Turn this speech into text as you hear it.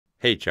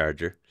Hey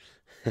Charger.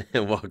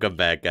 Welcome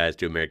back, guys,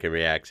 to American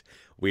Reacts.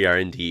 We are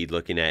indeed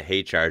looking at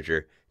Hey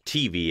Charger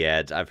TV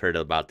ads. I've heard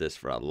about this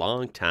for a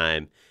long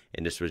time,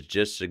 and this was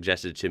just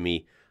suggested to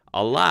me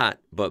a lot,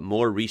 but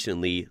more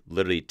recently,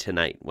 literally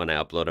tonight, when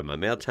I uploaded my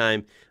mail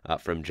time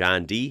from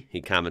John D. He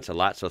comments a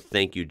lot, so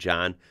thank you,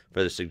 John,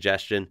 for the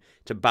suggestion.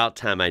 It's about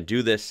time I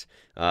do this.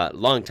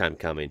 Long time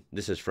coming.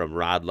 This is from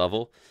Rod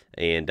Level,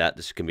 and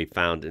this can be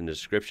found in the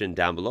description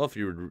down below if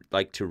you would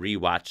like to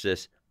rewatch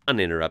this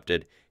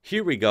uninterrupted.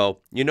 Here we go.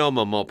 You know I'm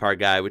a Mopar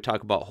guy. We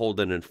talk about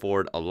Holden and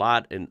Ford a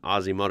lot in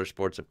Aussie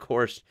motorsports, of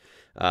course,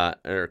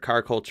 or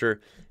car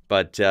culture,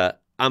 but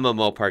I'm a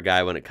Mopar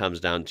guy when it comes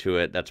down to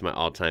it. That's my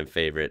all-time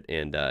favorite,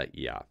 and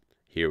yeah,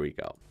 here we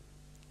go.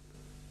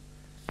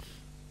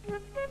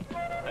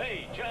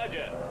 Hey,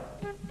 Charger!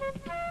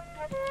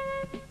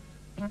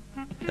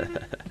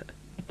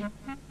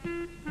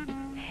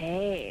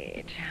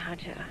 Hey,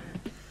 Charger.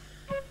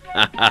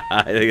 Look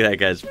at that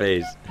guy's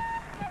face.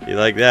 You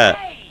like that?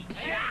 Hey,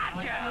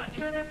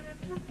 Charger!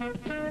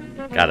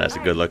 God, that's a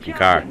good-looking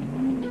car.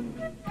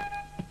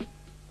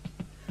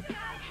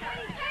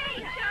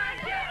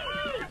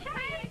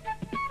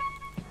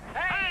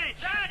 Hey,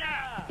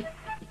 Charger!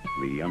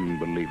 The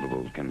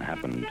unbelievable can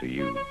happen to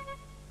you.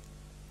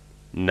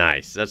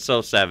 Nice. That's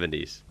so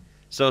 70s.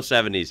 So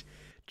 70s.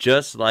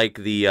 Just like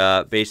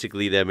the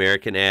basically the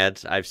American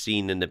ads I've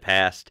seen in the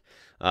past.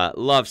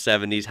 Love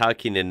 70s. How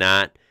can you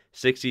not?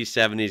 60s,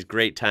 70s,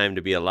 great time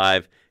to be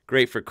alive.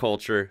 Great for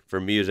culture,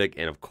 for music,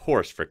 and of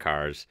course for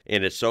cars.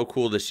 And it's so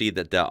cool to see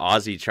that the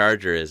Aussie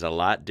Charger is a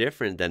lot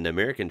different than the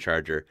American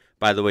Charger.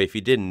 By the way, if you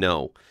didn't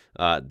know,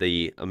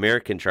 the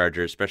American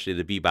Charger, especially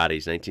the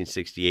B-bodies,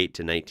 1968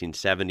 to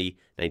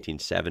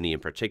 1970 in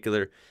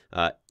particular,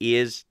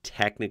 is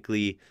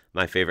technically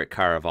my favorite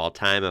car of all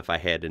time if I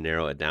had to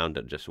narrow it down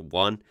to just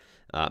one.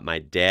 My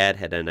dad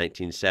had a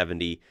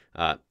 1970,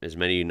 as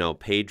many of you know,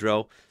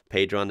 Pedro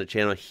on the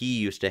channel. He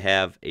used to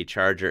have a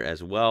Charger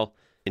as well.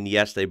 And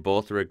yes, they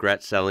both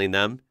regret selling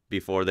them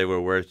before they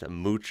were worth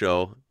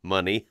mucho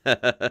money.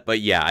 But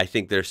yeah, I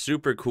think they're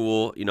super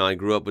cool. You know, I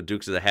grew up with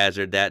Dukes of the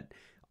Hazzard. That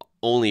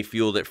only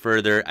fueled it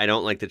further. I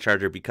don't like the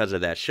Charger because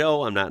of that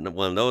show. I'm not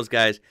one of those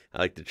guys. I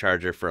like the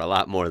Charger for a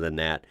lot more than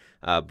that.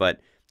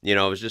 But, you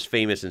know, it was just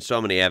famous in so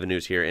many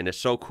avenues here. And it's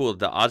so cool.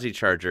 The Aussie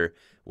Charger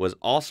was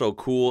also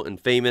cool and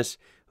famous,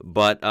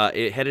 but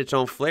it had its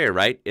own flair,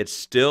 right? It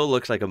still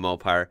looks like a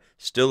Mopar,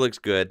 still looks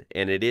good,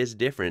 and it is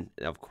different,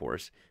 of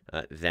course,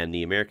 than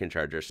the American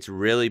Charger. It's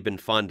really been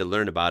fun to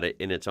learn about it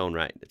in its own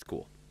right. It's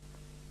cool.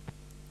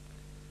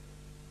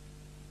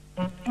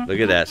 Look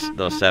at that,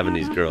 those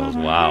 70s girls.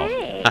 Wow.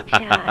 Hey,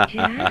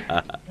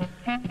 Charger.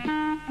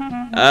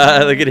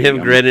 Look at him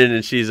grinning,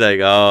 and she's like,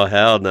 oh,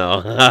 hell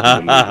no.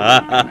 Can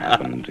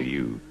happen to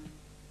you.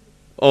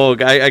 Oh, I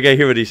gotta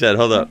hear what he said.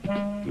 Hold up.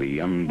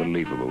 The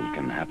unbelievable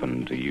can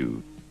happen to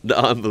you. The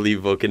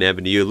unbelievable can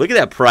happen to you. Look at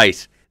that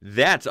price.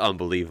 That's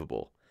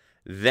unbelievable.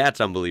 That's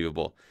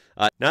unbelievable.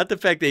 Not the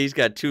fact that he's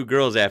got two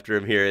girls after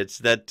him here. It's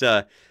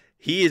that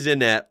he is in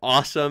that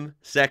awesome,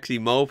 sexy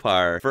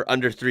Mopar for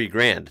under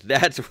 $3,000.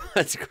 That's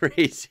what's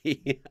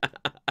crazy.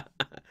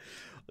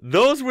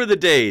 Those were the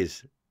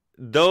days.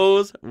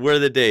 Those were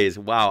the days.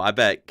 Wow, I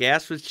bet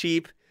gas was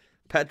cheap.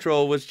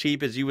 Petrol was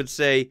cheap, as you would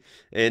say.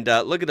 And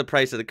look at the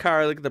price of the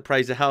car. Look at the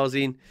price of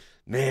housing.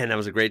 Man, that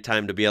was a great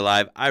time to be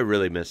alive. I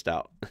really missed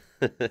out.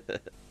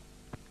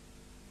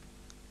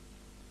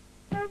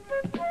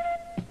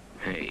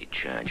 Hey,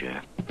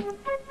 Charger.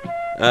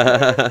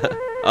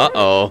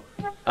 Uh-oh.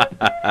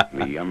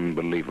 The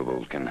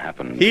unbelievable can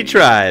happen to He you.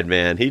 tried,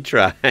 man. He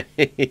tried.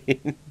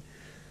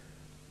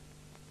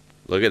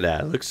 Look at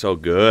that. It looks so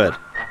good.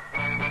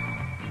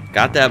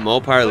 Got that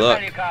Mopar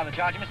look. Your car, the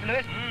Charger, Mr.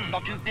 Lewis.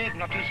 Not too big,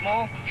 not too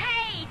small.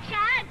 Hey,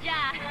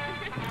 Charger!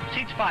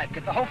 Seats 5,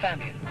 get the whole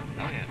family in.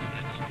 Oh,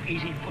 yeah.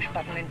 Easy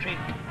push-button entry.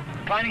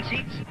 Reclining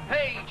seats.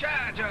 Hey,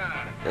 Charger!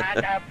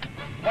 And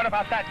what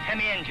about that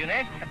Hemi engine,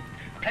 eh?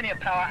 Plenty of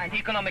power and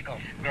economical.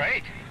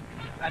 Great.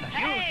 And a huge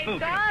Hey, boot.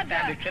 Charger!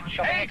 Family trip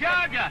shopping. Hey,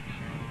 Charger!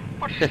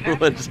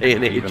 Everyone's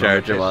saying hey, Even on a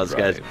Charger test while this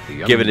guy's drive,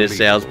 the giving his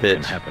sales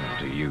unbelievable pitch. Can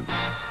happen to you.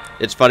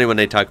 It's funny when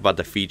they talk about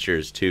the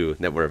features, too,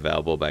 that were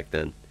available back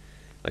then.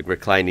 Like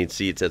reclining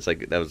seats, that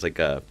was like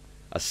a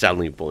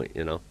selling point,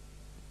 you know?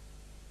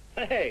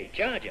 Hey,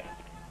 Charger.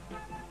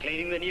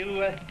 Cleaning the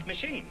new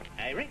machine,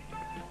 eh, Rick?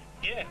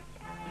 Yeah.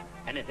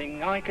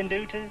 Anything I can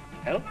do to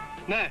help?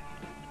 No,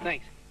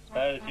 thanks.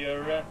 Suppose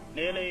you're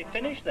nearly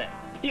finished then.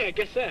 Yeah, I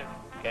guess so.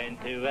 Going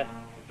to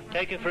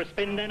take it for a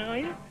spin then, are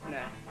you?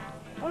 No.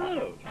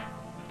 Oh.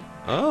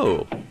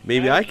 Oh,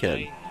 maybe I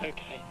can.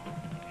 Okay.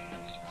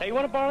 So you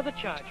want to borrow the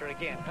Charger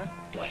again, huh?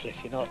 Well, if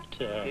you're not...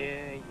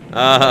 Yeah.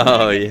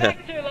 Oh, yeah.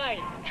 Back too late.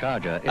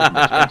 Charger isn't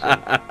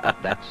expensive,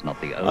 but that's not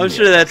the only. I'm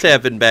sure that's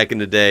happened back in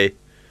the day.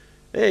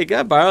 Hey, can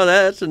I borrow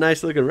that? That's a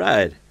nice looking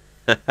ride.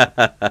 Good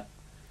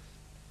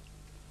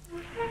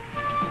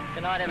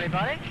night,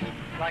 everybody.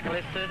 Like a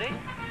list, Susie?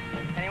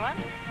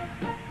 Anyone?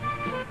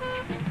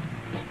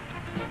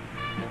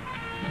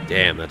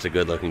 Damn, that's a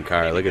good looking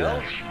car. Look at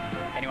that.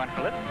 Anyone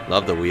for a lift?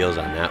 Love the wheels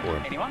on that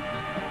one. Anyone?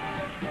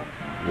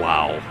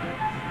 Wow.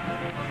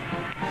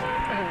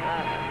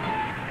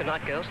 Good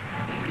night, girls.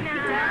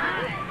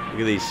 Look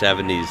at these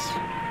 70s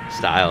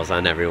styles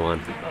on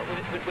everyone.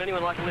 Would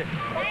anyone like a lift?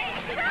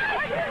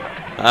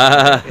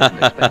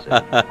 Isn't expensive.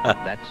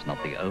 That's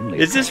not the only.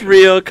 Is this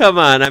real? Come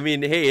on. I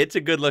mean, hey, it's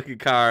a good-looking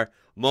car.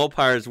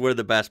 Mopars were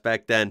the best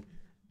back then.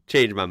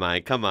 Changed my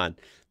mind. Come on.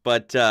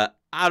 But I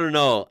don't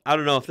know. I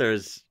don't know if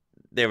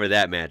they were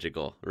that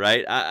magical,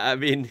 right? I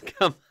mean,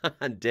 come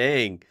on,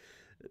 dang.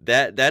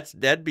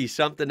 That'd be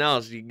something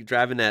else. You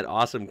driving that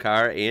awesome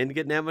car and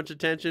getting that much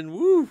attention.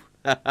 Woo.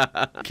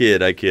 I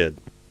kid. Hey,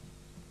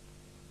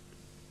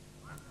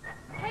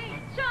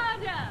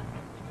 Charger!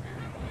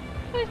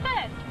 Who's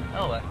that?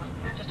 Oh,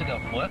 just to go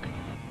from work.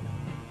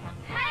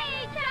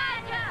 Hey,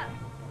 Charger!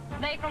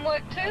 They from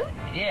work too?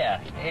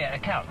 Yeah,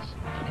 accounts.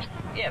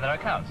 Yeah, they're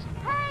accounts.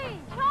 Hey,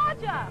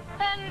 Charger!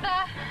 And,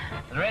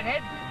 The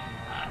redhead?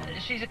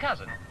 She's a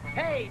cousin.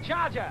 Hey,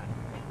 Charger!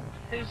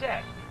 Who's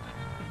that?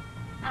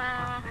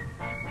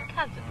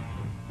 cousin.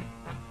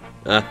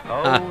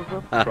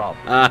 Oh, the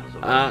problems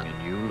of owning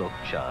a new look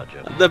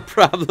Charger. The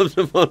problems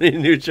of owning a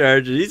new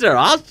Charger. These are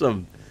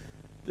awesome.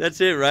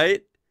 That's it,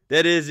 right?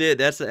 That is it.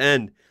 That's the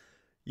end.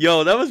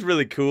 Yo, that was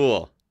really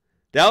cool.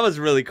 That was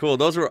really cool.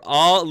 Those were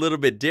all a little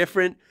bit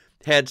different.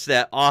 Had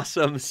that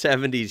awesome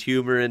 70s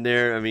humor in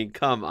there. I mean,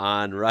 come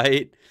on,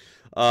 right?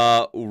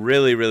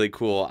 Really, really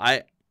cool.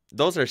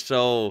 Those are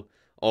so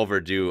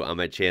overdue on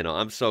my channel.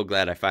 I'm so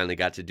glad I finally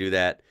got to do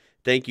that.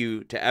 Thank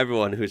you to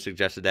everyone who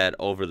suggested that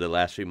over the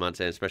last few months,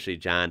 and especially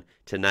John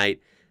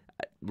tonight.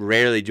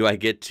 Rarely do I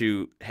get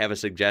to have a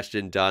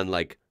suggestion done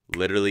like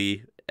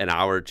literally an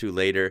hour or two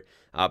later,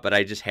 but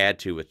I just had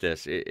to with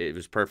this. It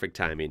was perfect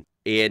timing.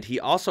 And he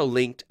also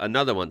linked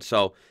another one.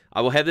 So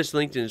I will have this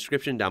linked in the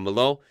description down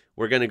below.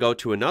 We're going to go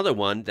to another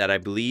one that I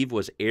believe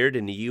was aired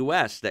in the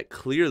U.S. that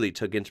clearly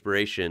took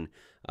inspiration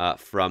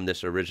from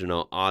this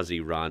original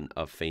Aussie run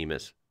of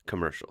famous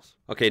commercials.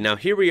 Okay, now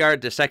here we are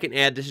at the second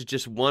ad. This is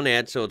just one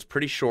ad, so it's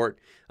pretty short.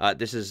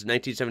 This is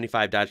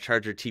 1975 Dodge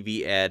Charger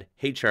TV ad.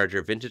 Hey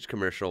Charger, vintage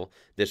commercial.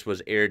 This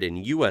was aired in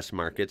U.S.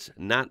 markets,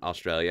 not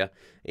Australia.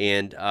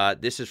 And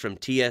this is from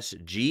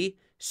TSG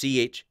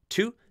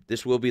CH2.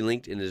 This will be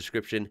linked in the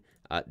description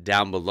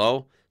down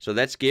below. So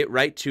let's get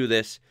right to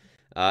this.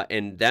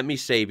 And let me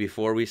say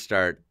before we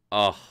start,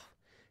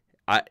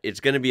 it's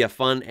going to be a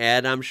fun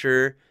ad, I'm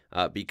sure,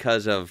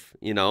 because of,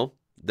 you know,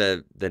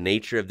 the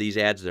nature of these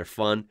ads. They're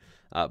fun,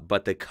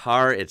 but the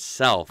car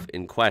itself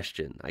in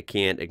question, I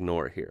can't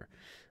ignore it here.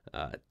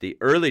 The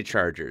early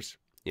Chargers,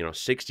 you know,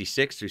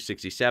 66 through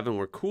 67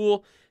 were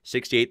cool.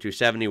 68 through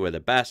 70 were the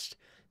best.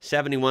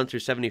 71 through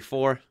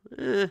 74,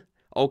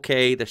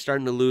 okay. They're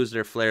starting to lose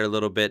their flair a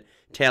little bit.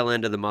 Tail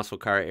end of the muscle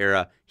car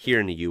era here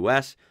in the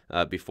U.S.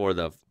 Before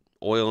the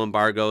oil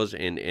embargoes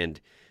and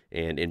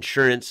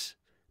insurance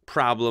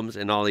problems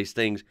and all these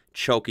things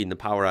choking the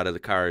power out of the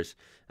cars.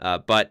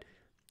 But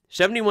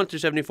 71 through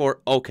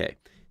 74, okay.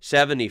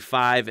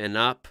 75 and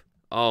up,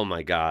 oh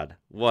my God,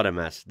 what a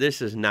mess.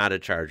 This is not a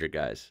Charger,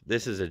 guys.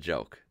 This is a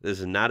joke. This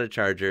is not a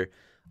Charger.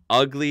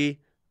 Ugly,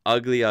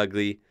 ugly,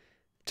 ugly.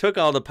 Took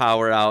all the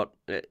power out.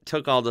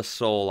 Took all the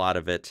soul out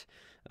of it.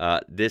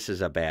 This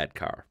is a bad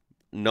car.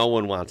 No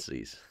one wants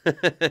these.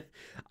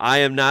 I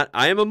am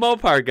a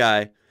Mopar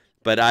guy,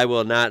 but I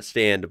will not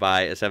stand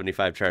by a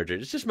 75 Charger.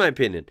 It's just my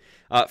opinion.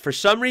 For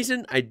some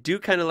reason, I do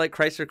kind of like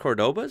Chrysler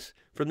Cordobas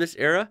from this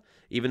era,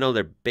 even though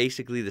they're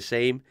basically the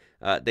same.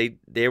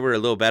 They were a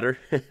little better,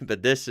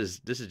 but this is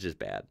just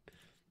bad.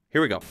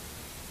 Here we go.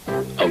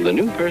 Of the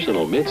new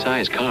personal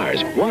midsize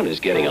cars, one is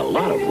getting a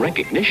lot of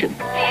recognition.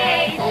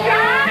 Hey,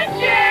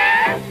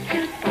 Charger!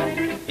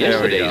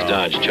 Yesterday's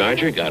Dodge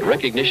Charger got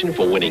recognition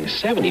for winning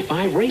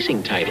 75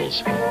 racing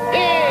titles.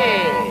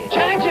 Hey,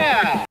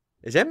 Charger!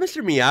 Is that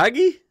Mr.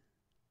 Miyagi?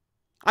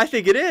 I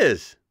think it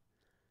is.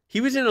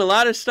 He was in a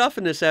lot of stuff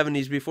in the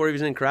 70s before he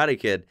was in Karate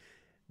Kid.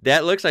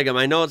 That looks like him.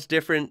 I know it's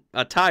different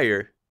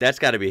attire. That's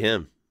got to be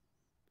him.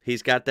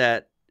 He's got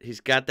that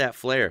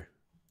flair.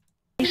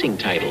 Racing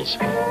titles.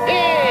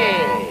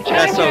 Hey, Charger!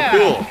 That's so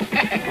cool.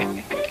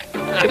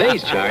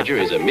 Today's Charger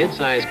is a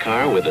midsize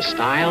car with a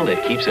style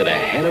that keeps it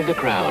ahead of the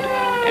crowd.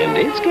 And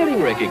it's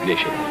getting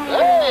recognition.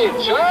 Hey,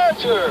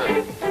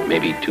 Charger!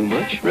 Maybe too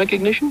much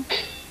recognition?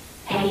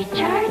 Hey,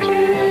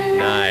 Charger!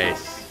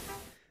 Nice.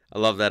 I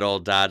love that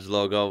old Dodge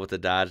logo with the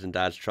Dodge and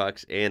Dodge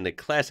trucks and the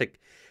classic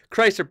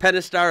Chrysler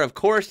Pentastar, of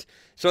course.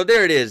 So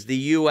there it is. The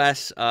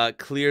U.S.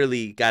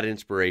 Clearly got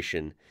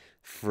inspiration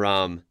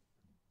from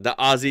the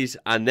Aussies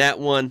on that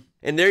one.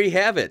 And there you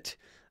have it.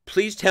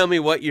 Please tell me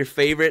what your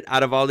favorite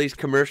out of all these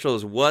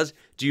commercials was.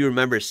 Do you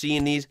remember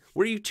seeing these?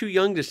 Were you too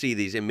young to see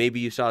these and maybe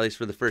you saw these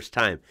for the first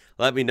time?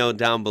 Let me know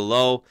down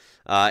below.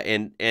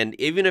 And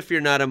even if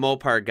you're not a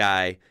Mopar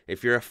guy,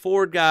 if you're a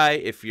Ford guy,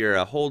 if you're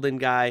a Holden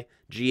guy,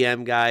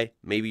 GM guy,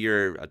 maybe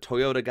you're a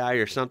Toyota guy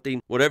or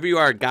something, whatever you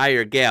are, guy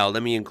or gal,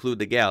 let me include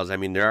the gals. I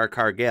mean, there are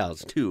car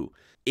gals too.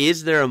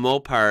 Is there a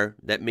Mopar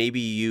that maybe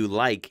you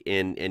like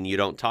and you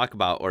don't talk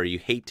about or you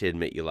hate to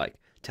admit you like?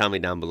 Tell me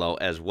down below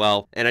as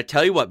well. And I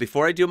tell you what,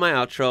 before I do my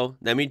outro,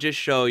 let me just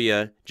show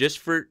you, just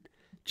for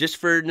just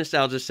for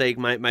nostalgia's sake,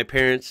 my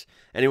parents,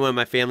 anyone in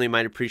my family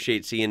might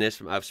appreciate seeing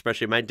this,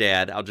 especially my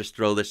dad. I'll just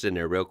throw this in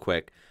there real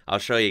quick. I'll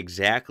show you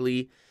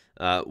exactly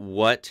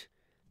what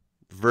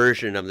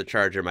version of the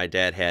Charger my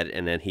dad had,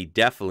 and then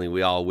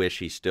we all wish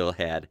he still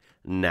had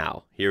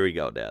now. Here we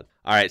go, Dad.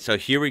 All right, so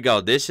here we go.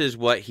 This is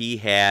what he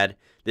had.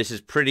 This is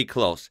pretty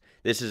close.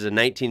 This is a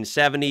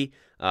 1970.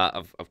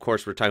 Of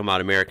course, we're talking about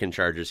American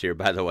Chargers here,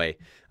 by the way.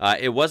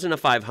 It wasn't a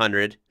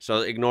 500, so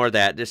ignore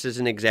that. This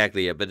isn't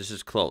exactly it, but this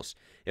is close.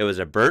 It was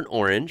a burnt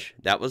orange.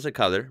 That was the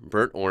color,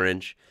 burnt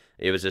orange.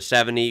 It was a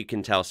 70. You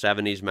can tell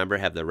 70s, remember,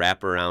 have the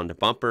wraparound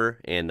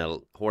bumper and the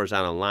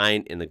horizontal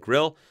line in the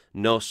grill.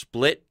 No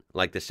split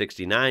like the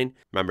 69.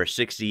 Remember,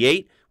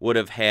 68 would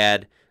have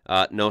had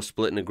no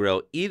split in the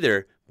grill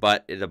either,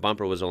 but the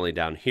bumper was only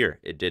down here.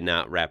 It did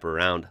not wrap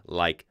around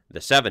like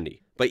the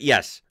 70. But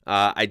yes,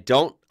 I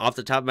don't, off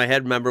the top of my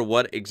head, remember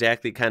what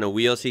exactly kind of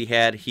wheels he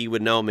had. He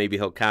would know. Maybe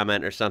he'll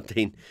comment or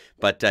something.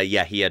 But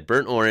yeah, he had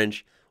burnt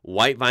orange,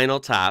 white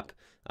vinyl top.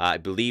 I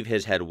believe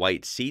his had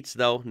white seats,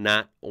 though,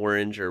 not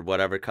orange or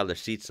whatever color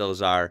seats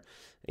those are.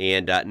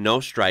 And no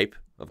stripe,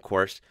 of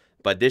course.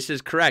 But this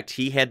is correct.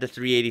 He had the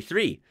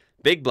 383,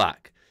 big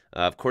block.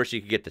 Of course, you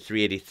could get the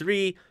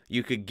 383.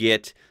 You could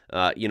get,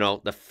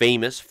 the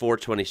famous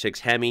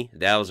 426 Hemi.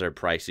 Those are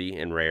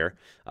pricey and rare.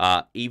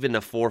 Even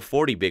the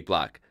 440 big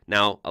block.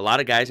 Now, a lot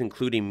of guys,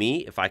 including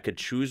me, if I could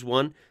choose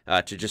one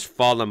to just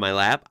fall on my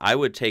lap, I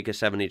would take a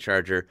 70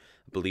 Charger,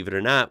 believe it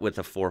or not, with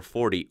a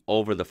 440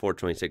 over the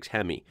 426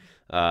 Hemi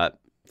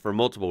for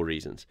multiple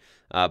reasons.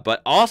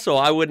 But also,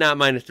 I would not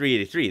mind a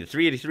 383. The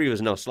 383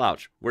 was no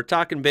slouch. We're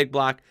talking big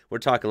block. We're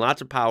talking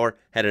lots of power.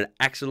 Had an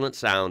excellent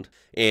sound.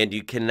 And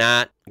you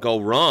cannot go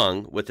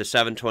wrong with the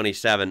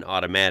 727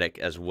 automatic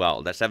as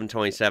well. That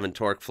 727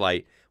 Torque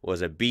Flight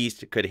was a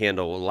beast. Could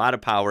handle a lot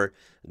of power.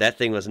 That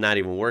thing was not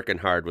even working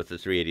hard with the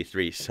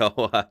 383.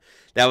 So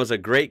that was a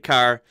great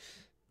car.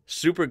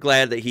 Super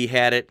glad that he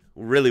had it.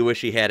 Really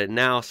wish he had it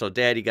now. So,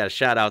 Dad, you got a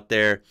shout out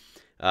there.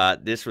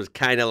 This was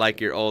kind of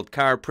like your old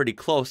car, pretty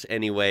close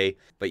anyway.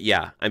 But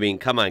yeah, I mean,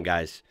 come on,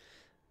 guys.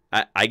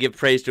 I give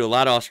praise to a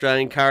lot of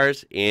Australian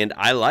cars, and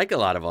I like a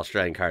lot of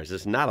Australian cars.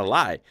 It's not a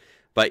lie.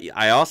 But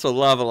I also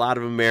love a lot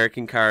of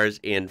American cars.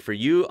 And for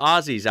you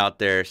Aussies out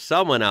there,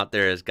 someone out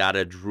there has got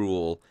to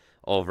drool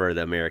over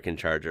the American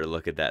Charger.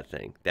 Look at that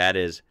thing. That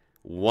is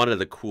one of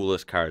the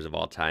coolest cars of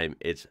all time.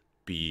 It's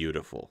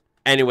beautiful.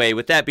 Anyway,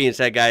 with that being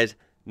said, guys,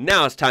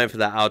 now it's time for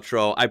the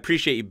outro. I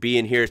appreciate you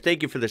being here.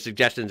 Thank you for the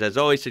suggestions. As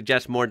always,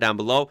 suggest more down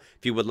below.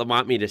 If you would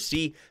want me to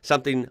see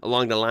something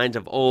along the lines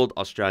of old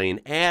Australian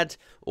ads,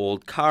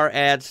 old car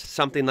ads,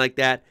 something like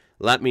that,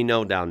 let me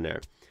know down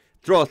there.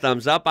 Throw a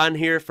thumbs up on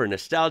here for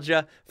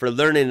nostalgia, for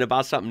learning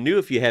about something new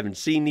if you haven't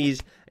seen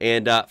these,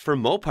 and for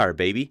Mopar,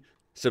 baby.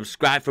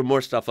 Subscribe for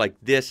more stuff like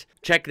this.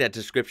 Check that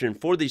description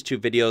for these two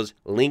videos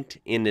linked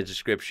in the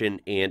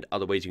description and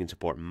other ways you can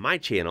support my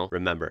channel.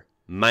 Remember,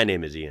 my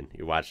name is Ian.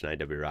 You're watching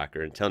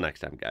IWrocker. Until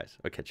next time, guys,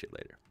 I'll catch you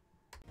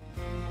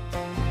later.